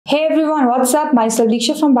Hey everyone, what's up? Myself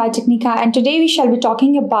Diksha from Biotechnica, and today we shall be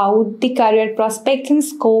talking about the career prospects and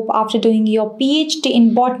scope after doing your PhD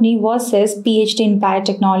in Botany versus PhD in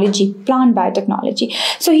Biotechnology, Plant Biotechnology.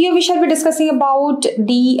 So here we shall be discussing about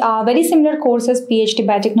the very similar courses, PhD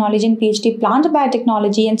Biotechnology and PhD Plant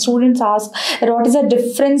Biotechnology, and students ask what is the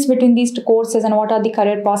difference between these two courses and what are the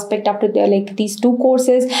career prospects after these two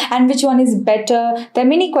courses and which one is better. There are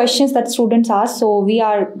many questions that students ask, so we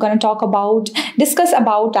are going to discuss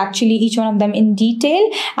about actually each one of them in detail.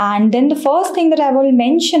 And then the first thing that I will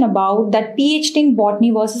mention about that PhD in Botany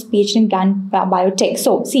versus PhD in Plant Biotech.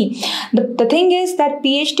 So see, the thing is that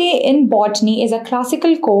PhD in Botany is a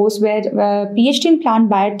classical course where PhD in Plant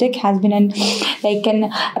Biotech has been an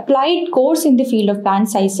applied course in the field of plant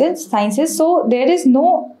sciences. So there is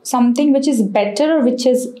no something which is better or which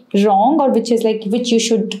is wrong or which you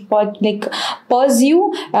should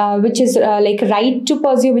pursue, which is right to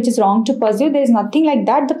pursue, which is wrong to pursue. There is nothing like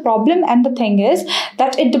that. The problem and the thing is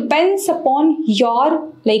that it depends upon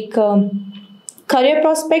your career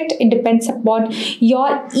prospect. It depends upon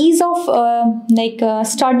your ease of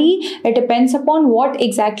study. It depends upon what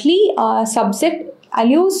exactly subject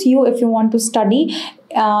allows you if you want to study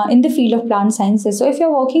in the field of plant sciences. So if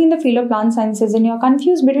you're working in the field of plant sciences and you're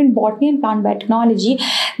confused between botany and plant biotechnology,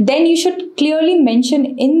 then you should clearly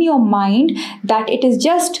mention in your mind that it is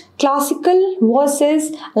just classical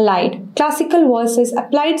versus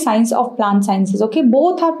applied science of plant sciences. Okay,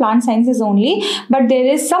 both are plant sciences only, but there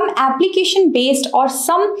is some application based or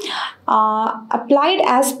some applied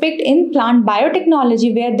aspect in plant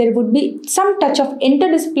biotechnology where there would be some touch of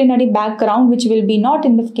interdisciplinary background which will be not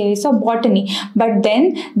in the case of botany. But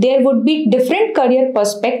then there would be different career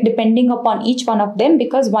prospect depending upon each one of them,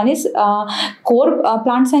 because one is core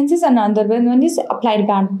plant sciences and another one is applied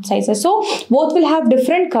plant sciences. So both will have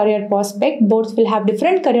different career prospect, both will have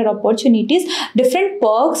different career opportunities, different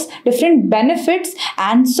perks, different benefits,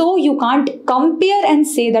 and so you can't compare and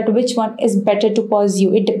say that which one is better to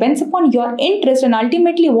pursue. It depends upon your interest and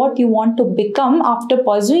ultimately what you want to become after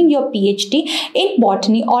pursuing your PhD in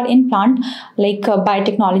botany or in plant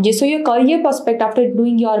biotechnology. So your career prospect after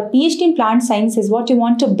doing your PhD in plant sciences, what you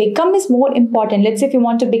want to become is more important. Let's say if you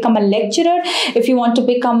want to become a lecturer, if you want to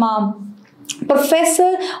become a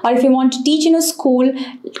professor, or if you want to teach in a school,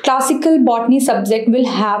 classical botany subject will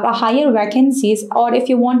have a higher vacancies. Or if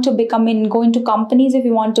you want to go into companies, if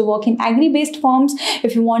you want to work in agri-based firms,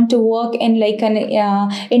 if you want to work in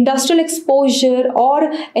an industrial exposure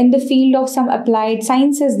or in the field of some applied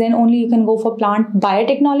sciences, then only you can go for plant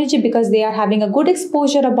biotechnology because they are having a good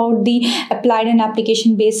exposure about the applied and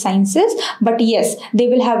application based sciences. But yes, they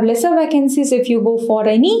will have lesser vacancies if you go for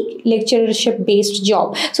any lecturership based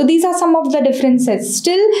job. So these are some of the differences.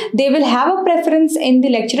 Still, they will have a preference in the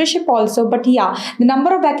lecturership also, but yeah, the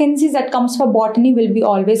number of vacancies that comes for botany will be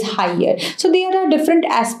always higher. So there are different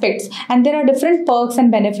aspects and there are different perks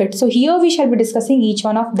and benefits. So here we shall be discussing each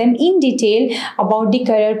one of them in detail about the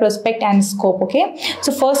career prospect and scope. Okay,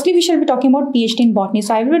 so firstly we shall be talking about PhD in botany.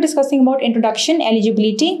 So I will be discussing about introduction,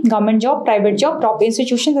 eligibility, government job, private job, top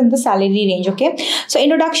institutions, and the salary range. Okay, so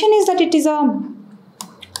introduction is that it is a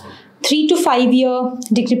 3 to 5 year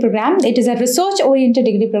degree program. It is a research oriented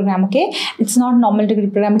degree program. Okay, it's not normal degree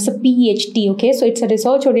program, it's a PhD. Okay, so it's a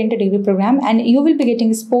research oriented degree program and you will be getting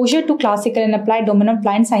exposure to classical and applied domain of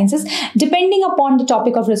plant sciences depending upon the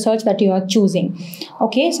topic of research that you are choosing.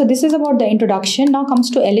 Okay, so this is about the introduction. Now comes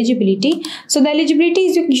to eligibility. So the eligibility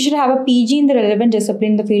is you should have a PG in the relevant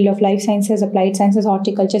discipline in the field of life sciences, applied sciences,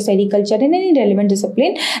 horticulture, sericulture, in any relevant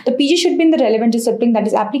discipline. The PG should be in the relevant discipline that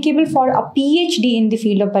is applicable for a PhD in the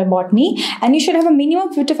field of botany, and you should have a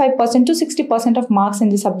minimum 55% to 60% of marks in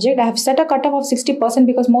the subject. I have set a cutoff of 60%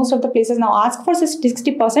 because most of the places now ask for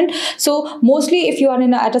 60%. So mostly if you are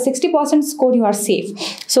at a 60% score, you are safe.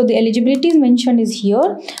 So the eligibility is mentioned is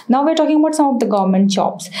here. Now we're talking about some of the government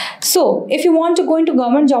jobs. So if you want to go into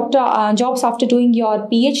government jobs after doing your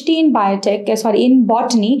PhD in in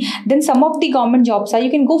botany, then some of the government jobs are you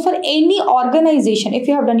can go for any organization. If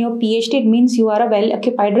you have done your PhD, it means you are a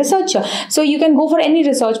well-occupied researcher. So you can go for any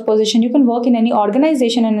research position. You can work in any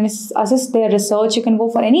organization and assist their research. You can go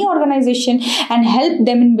for any organization and help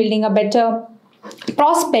them in building a better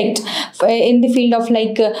prospect in the field of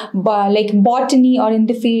botany or in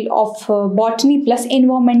the field of botany plus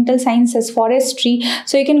environmental sciences, forestry.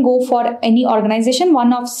 So you can go for any organization.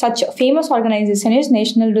 One of such famous organization is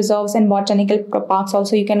National Reserves and Botanical Parks.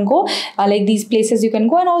 Also you can go these places you can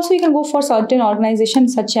go, and also you can go for certain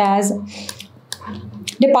organizations such as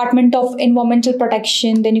Department of Environmental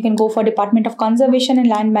Protection, then you can go for Department of Conservation and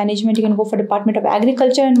Land Management, you can go for Department of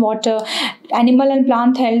Agriculture and Water, Animal and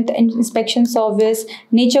Plant Health and Inspection Service,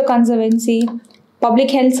 Nature Conservancy,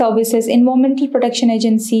 Public Health Services, Environmental Protection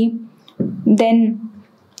Agency, then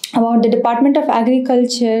about the Department of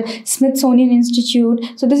Agriculture, Smithsonian Institute.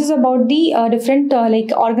 So this is about the different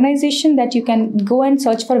like organization that you can go and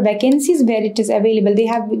search for vacancies where it is available.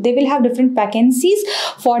 They will have different vacancies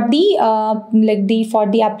for the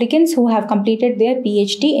for the applicants who have completed their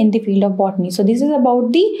PhD in the field of botany. So this is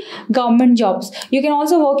about the government jobs. You can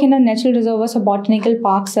also work in a natural reservoirs or botanical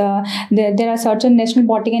parks. There are certain National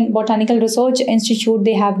Botanical Research Institute.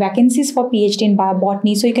 They have vacancies for PhD in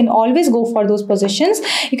botany. So you can always go for those positions.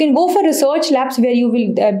 You can go for research labs where you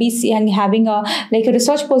will be having a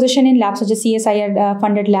research position in labs such as CSIR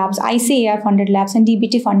funded labs, ICAR funded labs, and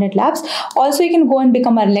DBT funded labs. Also, you can go and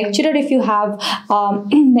become a lecturer if you have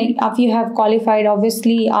qualified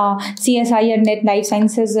obviously CSIR Net Life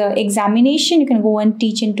Sciences examination. You can go and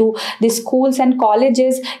teach into the schools and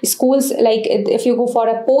colleges. Schools, like if you go for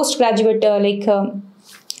a postgraduate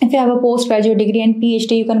if you have a postgraduate degree and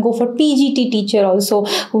PhD, you can go for PGT teacher also,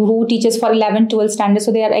 who teaches for 11, 12 standards.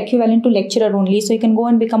 So they are equivalent to lecturer only. So you can go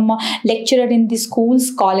and become a lecturer in the schools,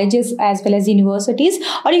 colleges, as well as universities.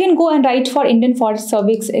 Or you can go and write for Indian Forest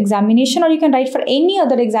Service examination, or you can write for any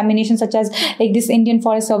other examination such as like this Indian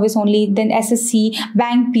Forest Service only, then SSC,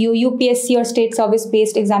 Bank PO, UPSC, or state service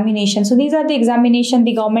based examination. So these are the examination,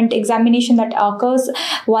 the government examination that occurs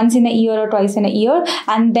once in a year or twice in a year.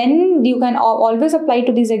 And then you can always apply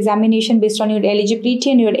to these examination based on your eligibility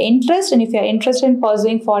and your interest. And if you're interested in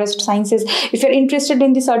pursuing forest sciences, if you're interested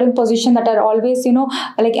in the certain position that are always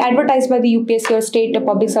like advertised by the UPSC or state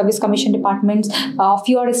public service commission departments of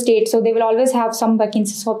your state, so they will always have some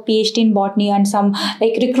vacancies for PhD in botany, and some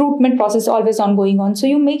like recruitment process always ongoing on. So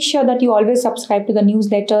you make sure that you always subscribe to the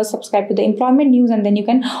newsletter, subscribe to the employment news, and then you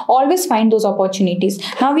can always find those opportunities.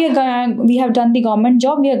 Now we have done the government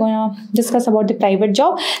job. We are going to discuss about the private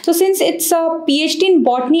job. So since it's a PhD in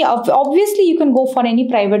botany, obviously you can go for any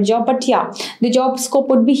private job, but yeah, the job scope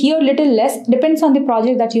would be here little less, depends on the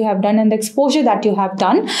project that you have done and the exposure that you have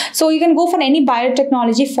done. So you can go for any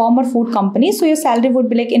biotechnology firm or food company. So your salary would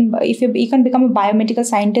be like, if you can become a biomedical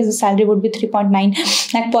scientist, the salary would be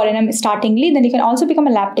 3.9 lakh per annum startingly. Then you can also become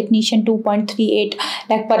a lab technician, 2.38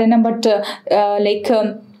 lakh per annum, but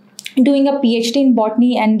doing a PhD in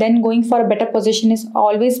botany and then going for a better position is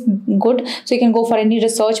always good. So you can go for any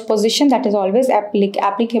research position, that is always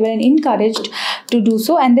applicable and encouraged to do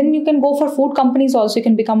so. And then you can go for food companies also. You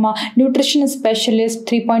can become a nutrition specialist,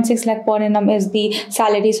 3.6 lakh per annum is the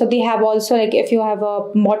salary. So they have also, like if you have a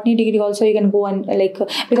botany degree also, you can go and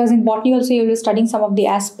because in botany also you will be studying some of the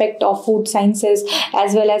aspect of food sciences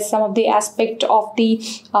as well as some of the aspect of the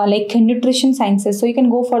nutrition sciences. So you can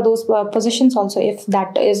go for those positions also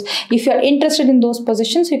if you're interested in those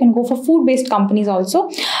positions. You can go for food-based companies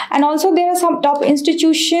also. And also there are some top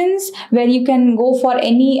institutions where you can go for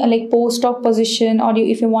any postdoc position, or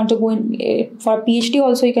if you want to go in for a PhD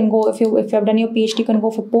also, you can go. If you have done your PhD, you can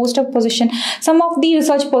go for postdoc position. Some of the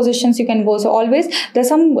research positions you can go. So always there's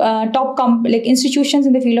some top institutions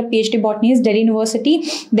in the field of PhD botany is Delhi University,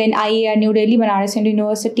 then IAR New Delhi, Banaras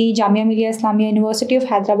University, Jamia Millia Islamia University of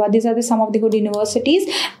Hyderabad. These are some of the good universities.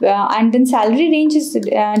 And then salary range is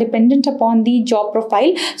dependent upon the job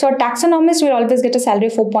profile. So a taxonomist will always get a salary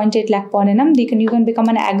of 4.8 lakh per annum. You can become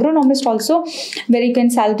an agronomist also, where you can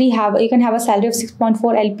have a salary of 6.4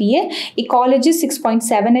 LPA. Ecologist 6.7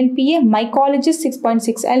 LPA. Mycologist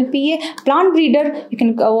 6.6 LPA. Plant breeder, you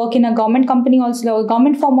can work in a government company also, a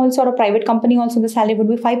government firm also, or a private company also. The salary would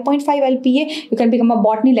be 5.5 LPA. You can become a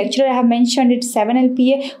botany lecturer. I have mentioned it's 7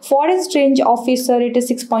 LPA. Forest range officer, it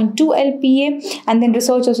is 6.2 LPA. And then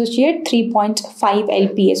research associate 3.5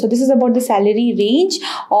 LPA. So this is about the salary range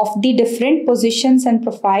of the different positions and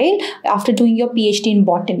profile after doing your PhD in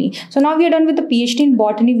botany. So now we are done with the PhD in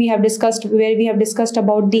botany. We have discussed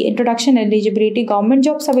about the introduction, eligibility, government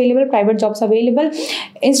jobs available, private jobs available,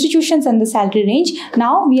 institutions, and the salary range.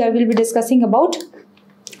 Now we will be discussing about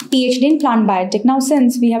PhD in plant biotech. Now,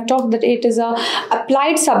 since we have talked that it is a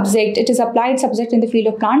applied subject, in the field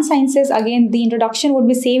of plant sciences. Again, the introduction would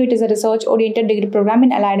be same. It is a research-oriented degree program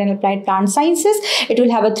in allied and applied plant sciences. It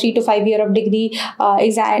will have a 3 to 5 year of degree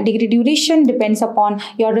duration. Depends upon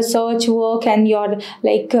your research work and your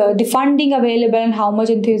the funding available and how much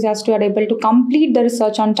enthusiast you are able to complete the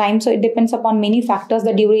research on time. So it depends upon many factors.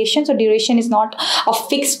 The duration. So duration is not a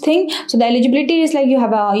fixed thing. So the eligibility is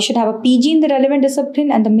you should have a PG in the relevant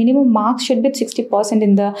discipline, and and the minimum marks should be 60%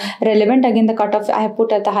 in the relevant. Again, the cutoff I have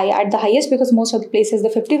put at the highest because most of the places the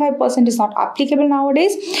 55% is not applicable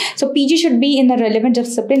nowadays. So PG should be in the relevant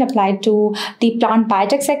discipline applied to the plant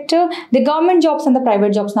biotech sector. The government jobs and the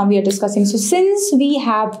private jobs now we are discussing. So since we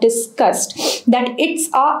have discussed that it's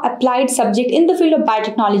a applied subject in the field of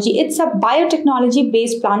biotechnology, it's a biotechnology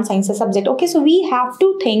based plant sciences subject. Okay, so we have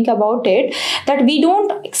to think about it that we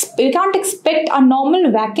can't expect a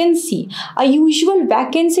normal vacancy, a usual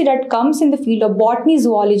vacancy that comes in the field of botany,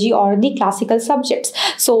 zoology or the classical subjects.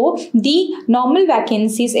 So the normal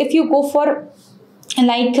vacancies, if you go for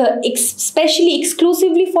especially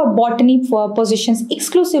exclusively for botany positions,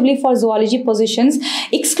 exclusively for zoology positions,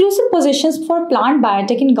 exclusive positions for plant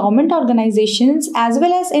biotech in government organizations as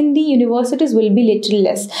well as in the universities will be little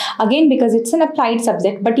less, again because it's an applied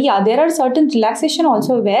subject. But yeah, there are certain relaxation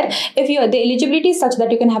also where if the eligibility is such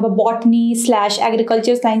that you can have a botany /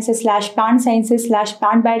 agriculture sciences / plant sciences /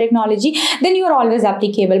 plant biotechnology, then you are always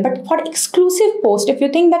applicable. But for exclusive post, if you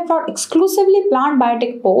think that for exclusively plant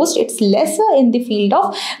biotech post it's lesser in the field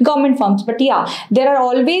of government firms. But yeah, there are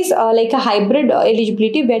always a hybrid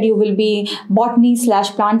eligibility where you will be botany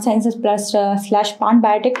 / plant sciences plus / plant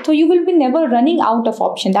biotech. So you will be never running out of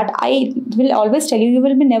option. That I will always tell you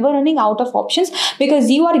will be never running out of options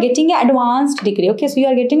because you are getting an advanced degree. Okay, so you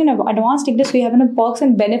are getting an advanced degree, so you have an perks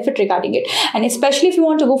and benefit regarding it. And especially if you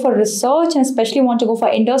want to go for research and especially want to go for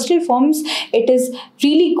industrial firms, it is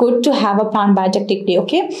really good to have a plant biotech degree.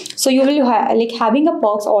 Okay, so you will having a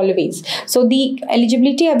perks always. So the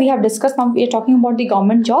eligibility we have discussed. Now we are talking about the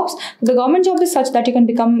government jobs. The government job is such that you can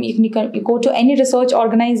become, you go to any research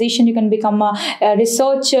organization, you can become a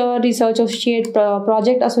researcher, research associate,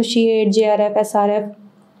 project associate, JRF, SRF.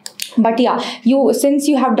 But yeah, since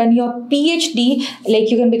you have done your PhD,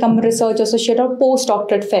 you can become a research associate or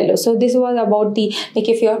postdoctorate fellow. So this was about the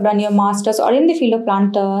if you have done your masters or in the field of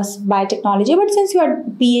plant biotechnology. But since you are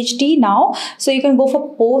PhD now, so you can go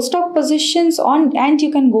for postdoc positions and you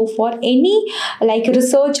can go for any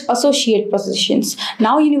research associate positions.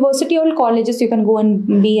 Now university or colleges you can go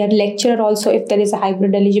and be a lecturer also if there is a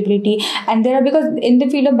hybrid eligibility. And there are, because in the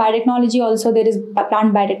field of biotechnology also there is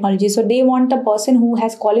plant biotechnology, so they want a person who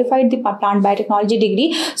has qualified the plant biotechnology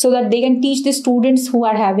degree so that they can teach the students who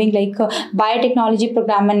are having a biotechnology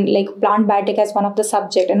program and plant biotech as one of the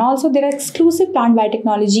subject. And also there are exclusive plant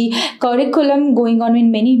biotechnology curriculum going on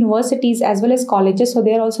in many universities as well as colleges, so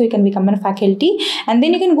there also you can become a faculty. And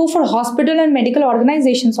then you can go for hospital and medical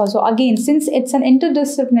organizations also. Again, since it's an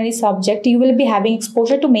interdisciplinary subject, you will be having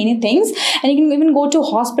exposure to many things, and you can even go to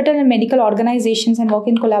hospital and medical organizations and work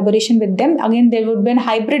in collaboration with them. Again, there would be a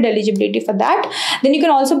hybrid eligibility for that. Then you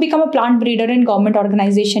can also become a plant breeder in government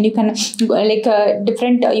organization. You can you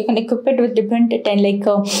can equip it with different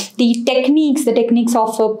the techniques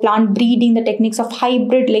of plant breeding, the techniques of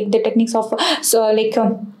hybrid, the techniques of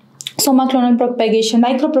somaclonal propagation,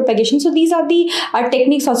 micropropagation. So these are the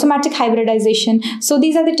techniques, or somatic hybridization. So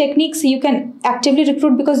these are the techniques you can actively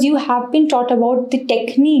recruit because you have been taught about the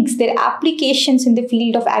techniques, their applications in the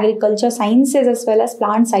field of agriculture sciences as well as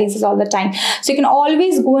plant sciences all the time. So you can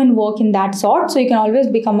always go and work in that sort. So you can always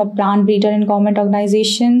become a plant breeder in government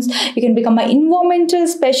organizations. You can become an environmental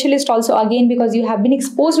specialist also, again because you have been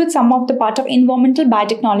exposed with some of the part of environmental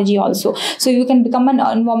biotechnology also. So you can become an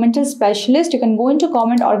environmental specialist. You can go into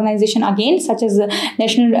government organizations again, such as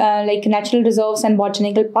national natural reserves and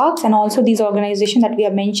botanical parks, and also these organizations that we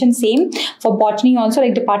have mentioned. Same for botany also,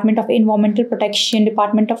 Department of Environmental Protection,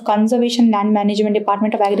 Department of Conservation, Land Management,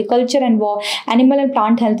 Department of Agriculture and Animal and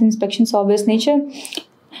Plant Health Inspection Service, Nature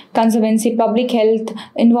Conservancy, Public Health,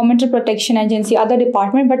 Environmental Protection Agency, other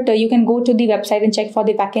department. But you can go to the website and check for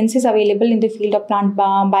the vacancies available in the field of plant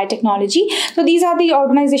biotechnology. So these are the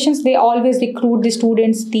organizations, they always recruit the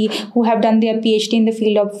students who have done their PhD in the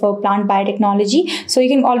field of plant biotechnology. So you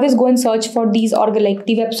can always go and search for these the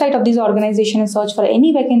website of these organizations and search for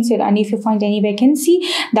any vacancy, and if you find any vacancy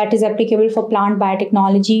that is applicable for plant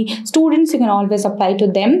biotechnology students, you can always apply to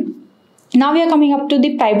them. Now we are coming up to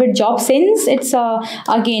the private job. Since it's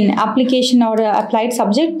again application or applied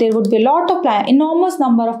subject, there would be a lot of enormous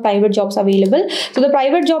number of private jobs available. So the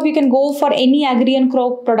private job, you can go for any agri and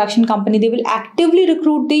crop production company. They will actively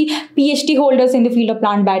recruit the PhD holders in the field of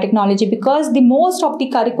plant biotechnology, because the most of the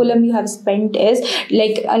curriculum you have spent is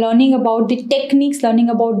learning about the techniques, learning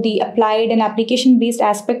about the applied and application based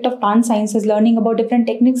aspect of plant sciences, learning about different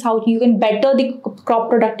techniques, how you can better the crop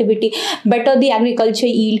productivity, better the agriculture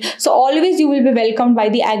yield. So always always you will be welcomed by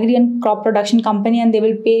the agri and crop production company, and they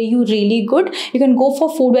will pay you really good. You can go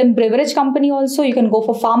for food and beverage company also. You can go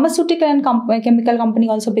for pharmaceutical and chemical company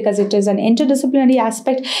also, because it is an interdisciplinary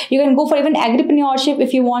aspect. You can go for even agripreneurship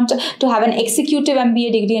if you want to have an executive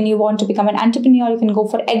MBA degree and you want to become an entrepreneur. You can go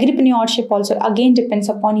for agripreneurship also. Again, depends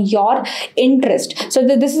upon your interest. So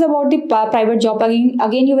this is about the private job.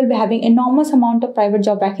 Again, you will be having enormous amount of private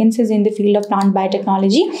job vacancies in the field of plant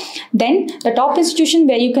biotechnology. Then the top institution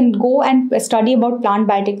where you can go and study about plant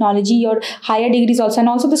biotechnology, your higher degrees also, and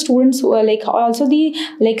also the students who are also the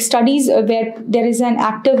studies where there is an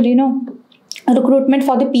active recruitment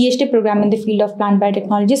for the PhD program in the field of plant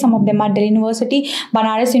biotechnology. Some of them are Delhi University,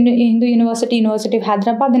 Banaras Hindu University, University of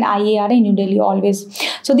Hyderabad, and IARA in New Delhi always.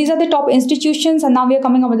 So these are the top institutions, and now we are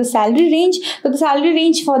coming up with the salary range. So the salary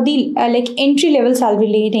range for the entry level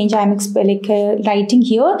salary range I am writing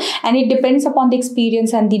here, and it depends upon the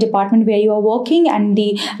experience and the department where you are working and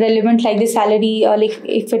the relevant the salary.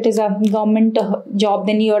 If it is a government job,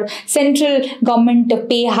 then your central government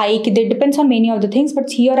pay hike. It depends on many of the things, but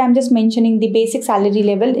here I am just mentioning the basic salary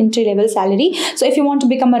level, entry level salary. So if you want to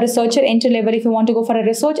become a researcher, entry level, if you want to go for a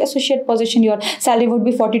research associate position, your salary would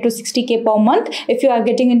be 40 to 60k per month. If you are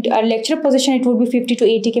getting into a lecturer position, it would be 50 to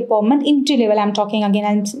 80k per month. Entry level I'm talking, again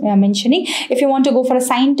I'm mentioning. If you want to go for a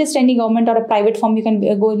scientist, any government or a private firm, you can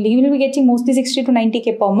go, you will be getting mostly 60 to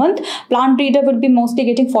 90k per month. Plant breeder would be mostly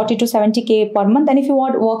getting 40 to 70k per month. And if you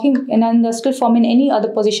want working in an industrial firm in any other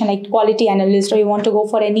position like quality analyst, or you want to go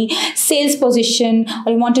for any sales position,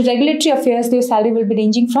 or you want to regulatory affairs, their salary will be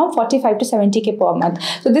ranging from 45 to 70k per month.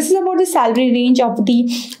 So this is about the salary range of the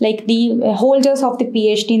holders of the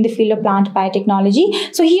PhD in the field of plant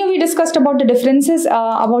biotechnology. So here we discussed about the differences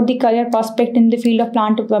about the career prospect in the field of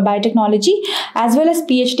plant biotechnology, as well as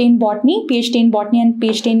PhD in botany and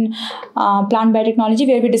PhD in plant biotechnology,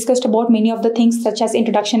 where we discussed about many of the things such as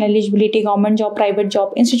introduction, eligibility, government job, private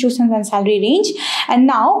job, institutions, and salary range. And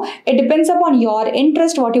now it depends upon your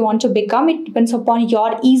interest, what you want to become. It depends upon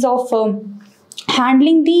your ease of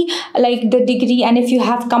handling the degree, and if you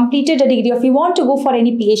have completed a degree, if you want to go for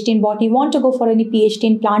any PhD in botany, you want to go for any PhD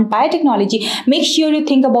in plant biotechnology, make sure you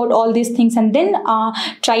think about all these things and then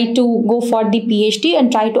try to go for the PhD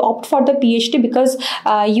and try to opt for the PhD, because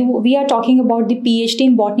we are talking about the PhD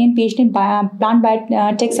in botany and PhD in plant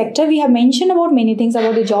biotech sector. We have mentioned about many things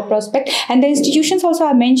about the job prospect, and the institutions also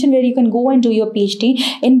have mentioned where you can go and do your PhD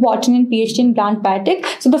in botany and PhD in plant biotech.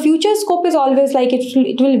 So the future scope is always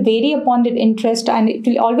it will vary upon the interest, and it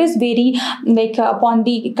will always vary upon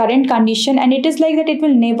the current condition, and it is like that it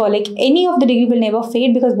will never any of the degree will never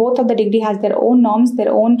fade, because both of the degree has their own norms,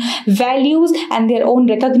 their own values, and their own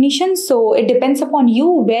recognition. So it depends upon you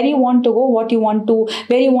where you want to go, where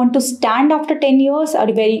you want to stand after 10 years, or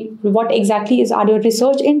what exactly are your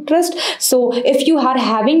research interest. So if you are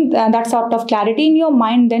having that sort of clarity in your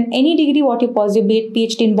mind, then any degree what you pursue, be it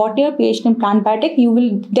PhD in botany or PhD in plant biotech, you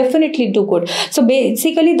will definitely do good. So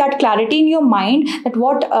basically that clarity in your mind, that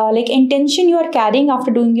what intention you are carrying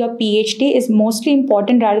after doing your PhD is mostly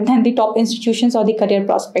important rather than the top institutions or the career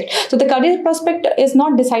prospect. So the career prospect is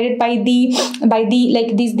not decided by these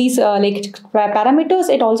parameters.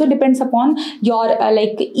 It also depends upon your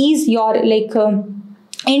ease, your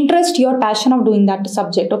interest, your passion of doing that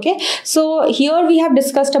subject. Okay, so here we have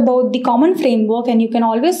discussed about the common framework, and you can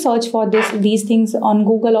always search for these things on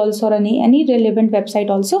Google also, or any relevant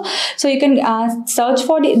website also. So you can search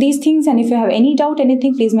for these things, and if you have any doubt,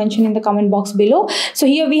 anything, please mention in the comment box below. So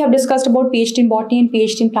here we have discussed about PhD in botany and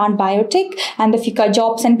PhD in plant biotech, and the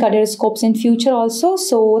jobs and career scopes in future also.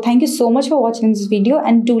 So thank you so much for watching this video,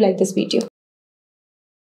 and do like this video.